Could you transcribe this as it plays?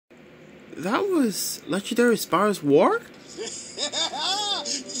That was Legendary Spyro's War? Yes!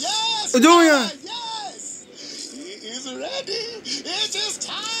 Adoria! Yes! He is ready! It is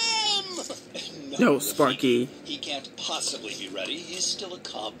time! No, Sparky. He can't possibly be ready. He's still a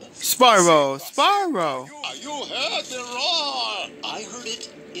cub. Spyro! Spyro! You heard the roar! I heard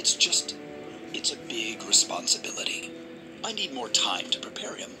it. It's a big responsibility. I need more time to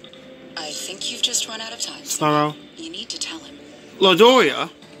prepare him. I think you've just run out of time. Spyro. You need to tell him. Ladoria?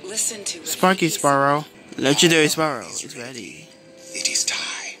 Listen to Sparky Spyro. Legendary Spyro is ready. It is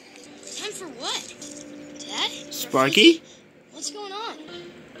time. Time for what? Dad? Sparky? What's going on?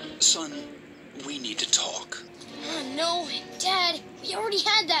 Son, we need to talk. No, Dad, we already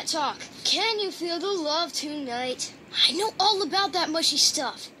had that talk. Can you feel the love tonight? I know all about that mushy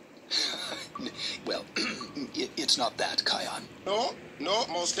stuff. Well, it's not that, Kion. No,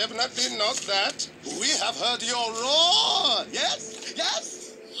 most definitely not that. We have heard your roar! Yes? Yes?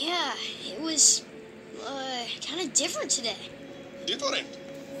 Yeah, it was, kind of different today. Different?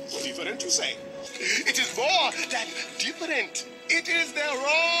 Different, you say? It is more than different. It is the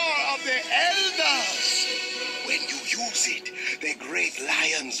roar of the elders. When you use it, the great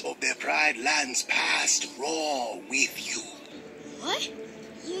lions of the Pride Lands past roar with you. What?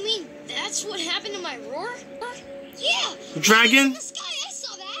 You mean that's what happened to my roar? Yeah! Dragon? In the sky, I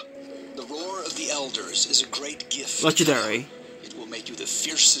saw that! The roar of the elders is a great gift. Legendary. It will make you the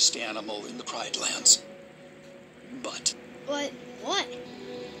fiercest animal in the Pride Lands. But what?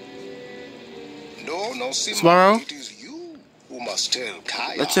 No, Simba. Spyro? It is you who must tell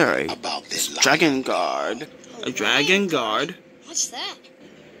Kaya Legendary. about this Dragon Guard. A Dragon Guard. What's that?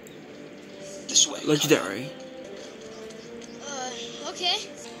 this way. Legendary. Okay.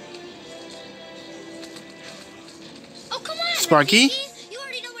 Oh, come on! Sparky? You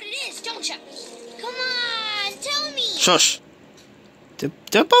already know what it is, don't you? Come on, tell me! Shush.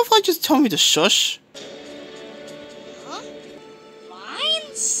 Did both like just tell me to shush? Huh?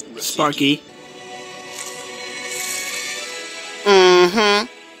 Lines? Sparky. Mm-hmm.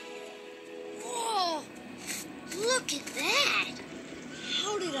 Whoa! Look at that!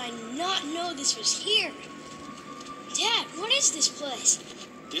 How did I not know this was here? Dad, what is this place?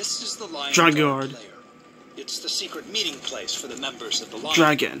 This is the Lion Dragon Guard Guard. lair. It's the secret meeting place for the members of the Lion.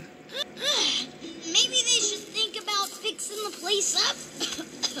 Dragon. Maybe they should think about fixing the place up.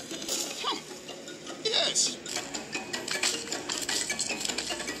 Yes.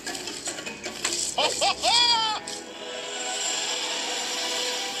 Ho, ho, ho!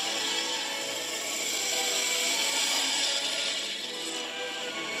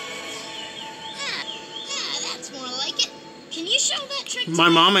 That's more like it. Can you show that trick to My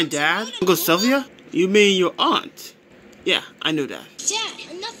me? mom and dad? Uncle Sylvia? You mean your aunt? Yeah, I knew that. Dad,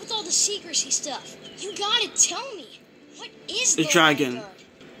 enough with all the secrecy stuff. You gotta tell me. What is The the dragon. Lion Guard?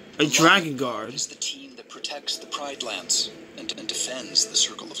 A Dragon Guard. Is the team that protects the Pride Lands and defends the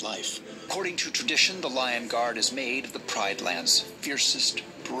Circle of Life. According to tradition, the Lion Guard is made of the Pride Lands' fiercest,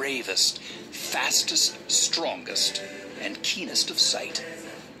 bravest, fastest, strongest, and keenest of sight.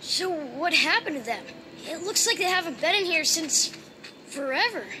 So what happened to them? It looks like they haven't been in here since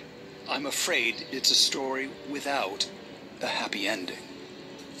forever. I'm afraid it's a story without a happy ending.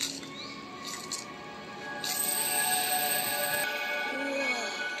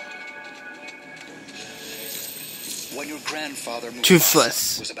 When your grandfather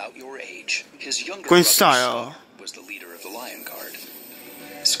Toothless. was about your age, his younger Green brother style. Scar was the leader of the Lion Guard.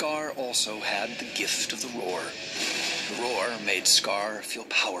 Scar also had the gift of the roar. The roar made Scar feel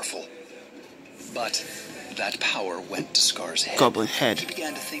powerful. But that power went to Scar's head. Goblin head. He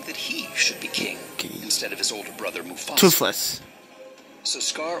began to think that he should be king instead of his older brother Mufasa. Toothless. So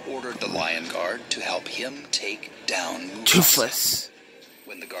Scar ordered the Lion Guard to help him take down Mufasa. Toothless.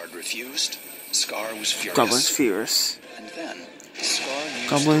 When the guard refused, Scar was furious. Goblin's fierce. And then Scar used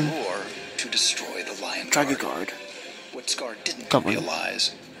Goblin. the roar to destroy the Lion Dragon Guard. Guard. What Scar didn't Goblin.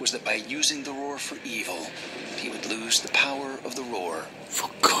 realize was that by using the roar for evil, he would lose the power of the roar For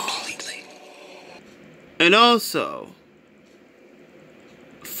God. completely. And also,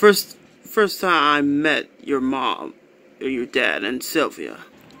 first time I met your mom, or your dad, and Sylvia.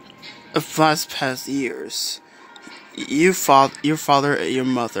 Of past years, your father and your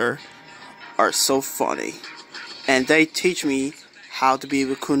mother are so funny, and they teach me how to be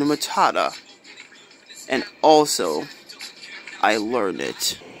Hakuna Matata. And also, I learned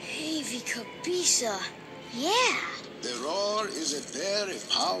it. Hey, Vikabisa. Yeah. The roar is a very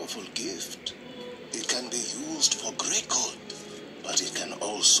powerful gift. It can be used for great good, but it can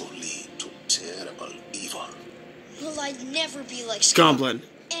also lead to terrible evil. Well, I'd never be like Goblin.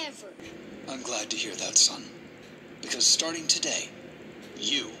 Ever. I'm glad to hear that, son. Because starting today,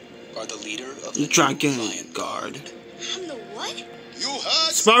 you are are the leader of The the Dragon Lion Guard. I'm the what? You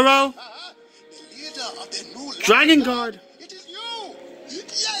heard? Sparrow? The leader of the new Lion Dragon Guard. It is you.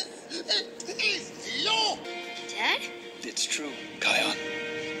 Yes, it is you. Dad? It's true, Kion.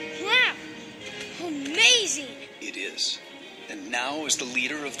 Wow. Amazing. It is. And now, as the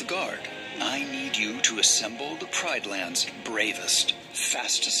leader of the Guard, I need you to assemble the Pride Land's bravest,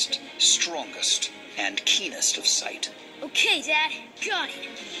 fastest, strongest, and keenest of sight. Okay, Dad. Got it.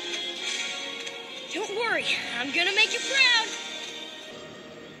 Don't worry. I'm gonna make you proud.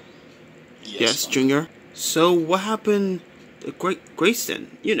 Yes, son. Junior. So what happened to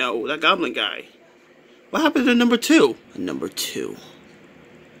Grayson? You know, that goblin guy. What happened to number 2? Number 2.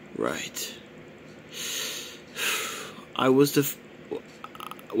 Right. I was the...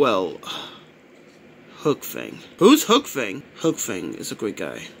 Well... HookFang. Who's HookFang? HookFang is a great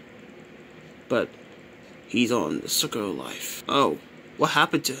guy. But he's on the Circle of Life. Oh, what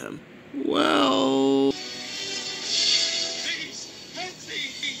happened to him? Well... Please, help me.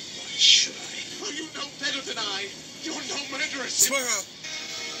 Why should I? Well, you know better than I. You're no murderess. Sparrow. I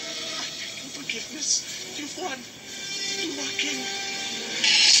beg your forgiveness. You've won. You are king.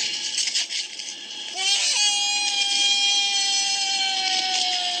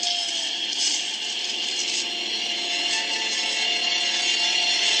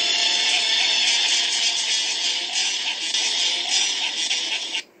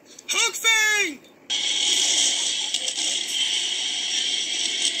 HookFang!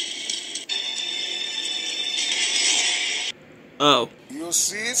 Oh. You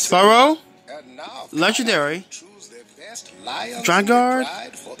see it? Sparrow? And now, Legendary. choose their best lions Dragon Guard?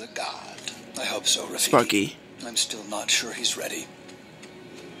 for the god. I hope so, Rafiki. Sparky. I'm still not sure he's ready.